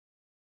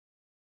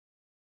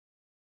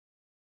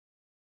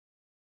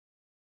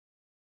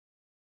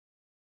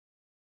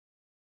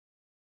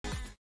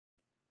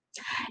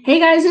Hey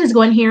guys, it is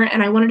Gwen here,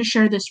 and I wanted to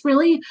share this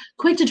really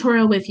quick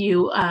tutorial with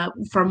you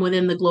from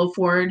within the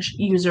Glowforge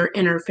user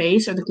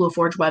interface or the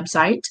Glowforge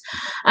website.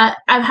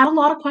 I've had a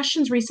lot of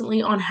questions recently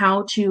on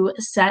how to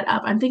set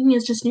up, I'm thinking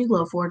it's just new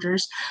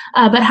Glowforgers,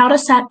 but how to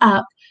set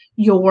up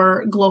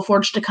your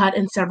Glowforge to cut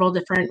in several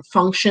different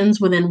functions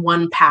within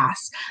one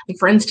pass. Like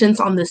for instance,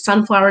 on this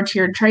sunflower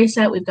tiered tray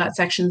set, we've got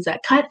sections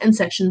that cut and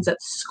sections that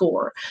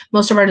score.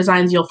 Most of our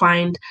designs you'll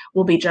find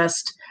will be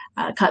just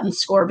cut and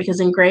score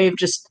because engrave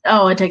just,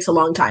 oh, it takes a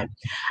long time.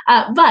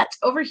 But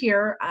over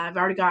here, I've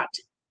already got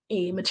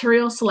a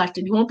material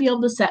selected. You won't be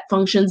able to set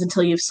functions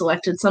until you've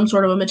selected some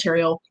sort of a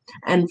material.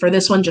 And for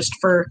this one, just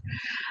for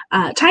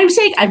time's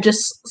sake, I've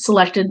just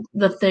selected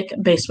the thick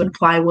basswood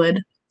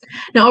plywood.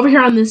 Now over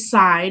here on this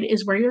side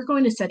is where you're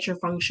going to set your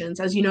functions.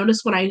 As you notice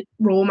when I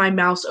roll my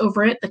mouse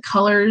over it, the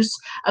colors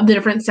of the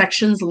different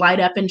sections light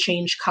up and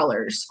change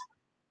colors.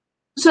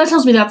 So that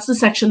tells me that's the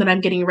section that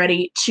I'm getting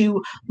ready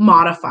to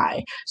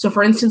modify. So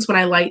for instance, when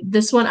I light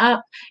this one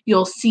up,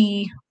 you'll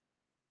see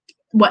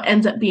what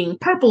ends up being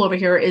purple over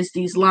here is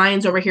these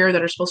lines over here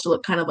that are supposed to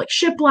look kind of like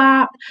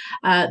shiplap.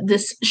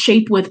 This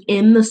shape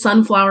within the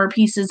sunflower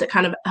pieces that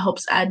kind of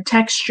helps add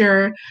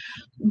texture.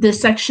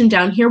 This section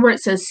down here where it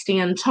says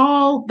stand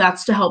tall,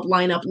 that's to help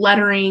line up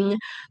lettering.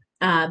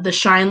 The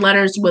shine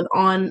letters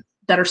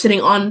that are sitting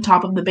on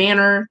top of the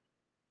banner,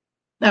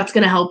 that's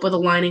going to help with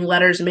aligning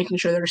letters and making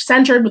sure they're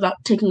centered without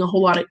taking a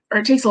whole lot of,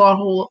 or it takes a lot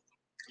of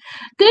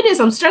goodness,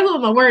 I'm struggling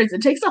with my words.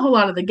 It takes a whole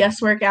lot of the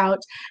guesswork out.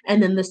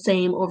 And then the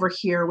same over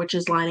here, which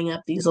is lining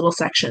up these little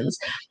sections.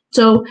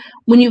 So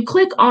when you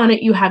click on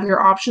it, you have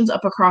your options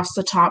up across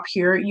the top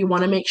here. You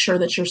want to make sure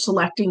that you're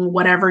selecting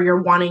whatever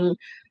you're wanting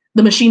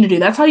the machine to do.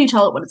 That's how you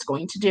tell it what it's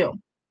going to do.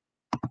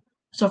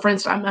 So for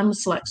instance, I'm going to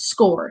select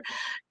score.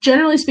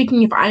 Generally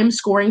speaking, if I'm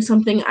scoring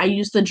something, I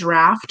use the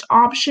draft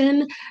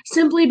option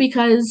simply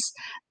because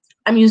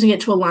I'm using it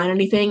to align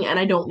anything and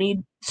I don't need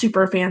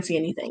super fancy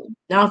anything.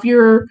 Now, if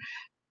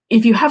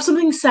you have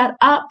something set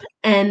up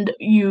and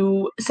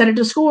you set it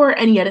to score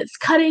and yet it's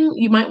cutting,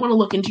 you might want to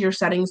look into your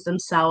settings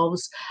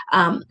themselves.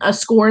 A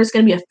score is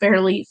going to be a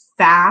fairly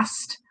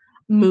fast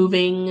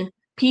moving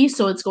piece,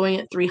 so it's going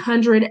at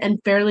 300 and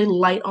fairly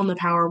light on the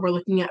power. We're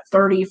looking at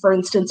 30, for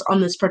instance,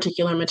 on this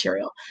particular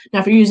material. Now,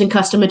 if you're using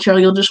custom material,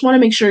 you'll just want to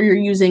make sure you're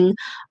using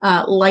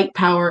light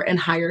power and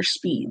higher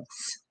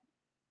speeds.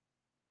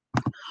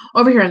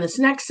 Over here in this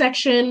next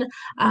section,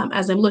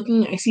 as I'm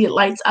looking, I see it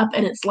lights up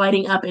and it's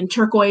lighting up in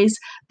turquoise.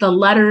 The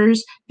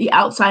letters, the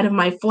outside of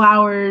my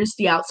flowers,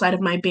 the outside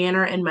of my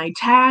banner, and my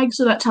tag.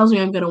 So that tells me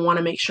I'm going to want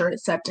to make sure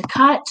it's set to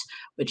cut,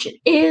 which it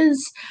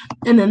is.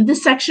 And then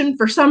this section,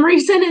 for some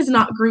reason, is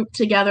not grouped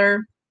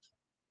together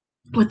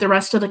with the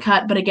rest of the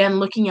cut. But again,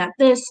 looking at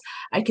this,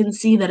 I can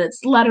see that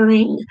it's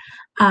lettering,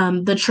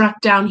 the truck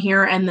down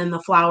here, and then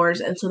the flowers.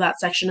 And so that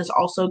section is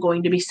also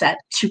going to be set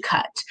to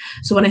cut.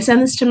 So when I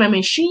send this to my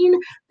machine,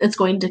 it's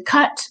going to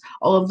cut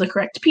all of the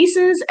correct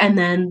pieces, and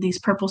then these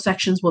purple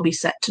sections will be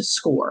set to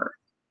score.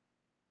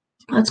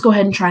 Let's go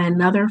ahead and try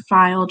another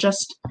file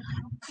just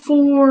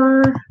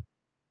for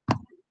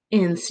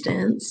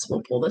instance.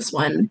 We'll pull this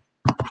one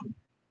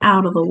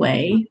out of the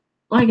way.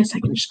 Well, I guess I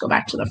can just go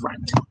back to the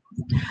front.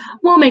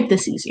 We'll make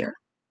this easier.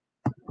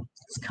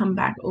 Let's come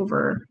back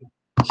over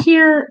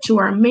here to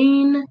our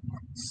main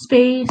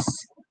space,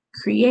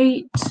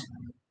 create,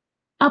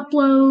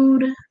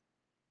 upload,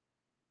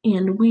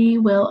 and we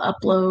will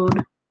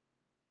upload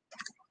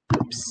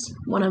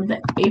one of the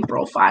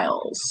April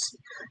files.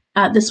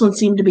 This one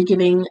seemed to be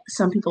giving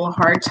some people a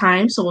hard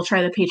time, so we'll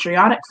try the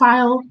patriotic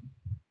file.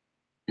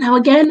 Now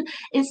again,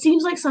 it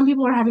seems like some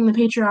people are having the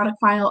patriotic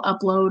file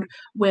upload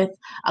with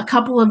a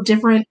couple of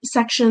different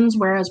sections,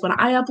 whereas when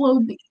I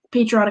upload the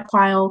patriotic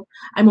file,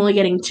 I'm only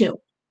getting 2.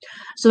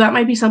 So that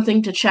might be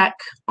something to check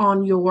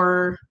on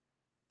your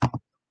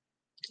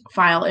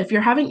file. If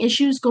you're having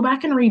issues, go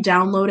back and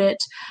re-download it.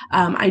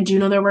 I do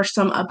know there were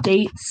some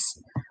updates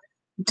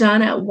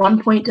done at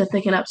one point to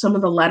thicken up some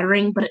of the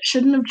lettering, but it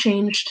shouldn't have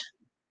changed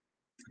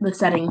the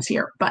settings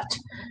here, but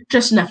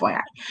just an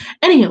FYI.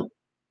 Anywho,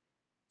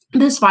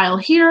 this file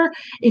here,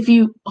 if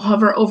you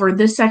hover over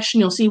this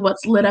section, you'll see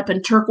what's lit up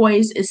in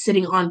turquoise is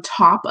sitting on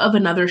top of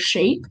another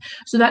shape.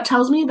 So that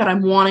tells me that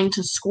I'm wanting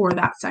to score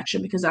that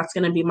section because that's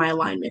going to be my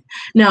alignment.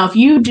 Now, if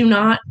you do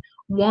not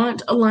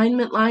want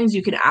alignment lines,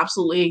 you can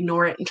absolutely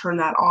ignore it and turn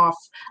that off.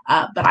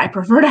 But I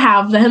prefer to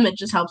have them. It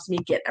just helps me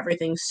get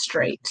everything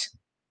straight.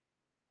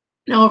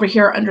 Now over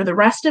here under the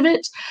rest of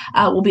it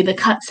will be the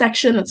cut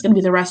section. That's going to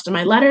be the rest of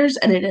my letters,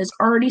 and it is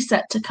already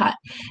set to cut.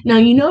 Now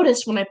you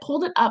notice when I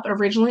pulled it up,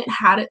 originally it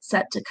had it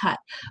set to cut.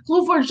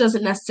 Glowforge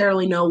doesn't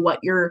necessarily know what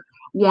you're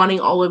wanting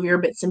all of your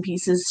bits and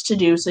pieces to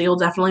do, so you'll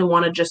definitely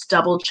want to just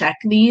double check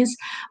these.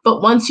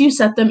 But once you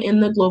set them in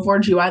the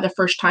Glowforge UI the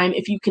first time,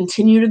 if you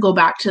continue to go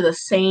back to the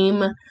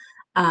same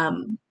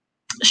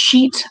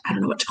sheet, I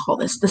don't know what to call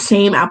this, the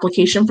same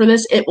application for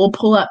this, it will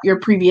pull up your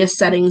previous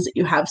settings that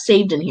you have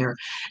saved in here.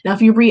 Now,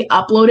 if you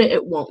re-upload it,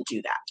 it won't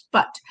do that.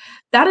 But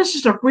that is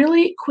just a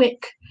really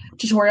quick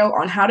tutorial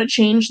on how to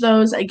change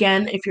those.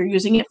 Again, if you're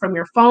using it from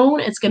your phone,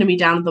 it's going to be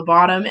down at the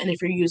bottom. And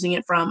if you're using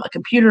it from a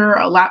computer,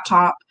 a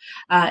laptop,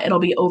 it'll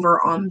be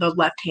over on the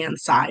left-hand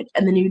side.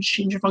 And then you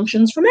change your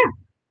functions from there.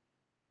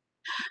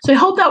 So I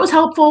hope that was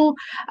helpful.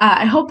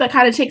 I hope that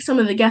kind of takes some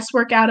of the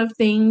guesswork out of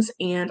things,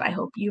 and I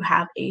hope you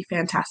have a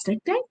fantastic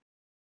day.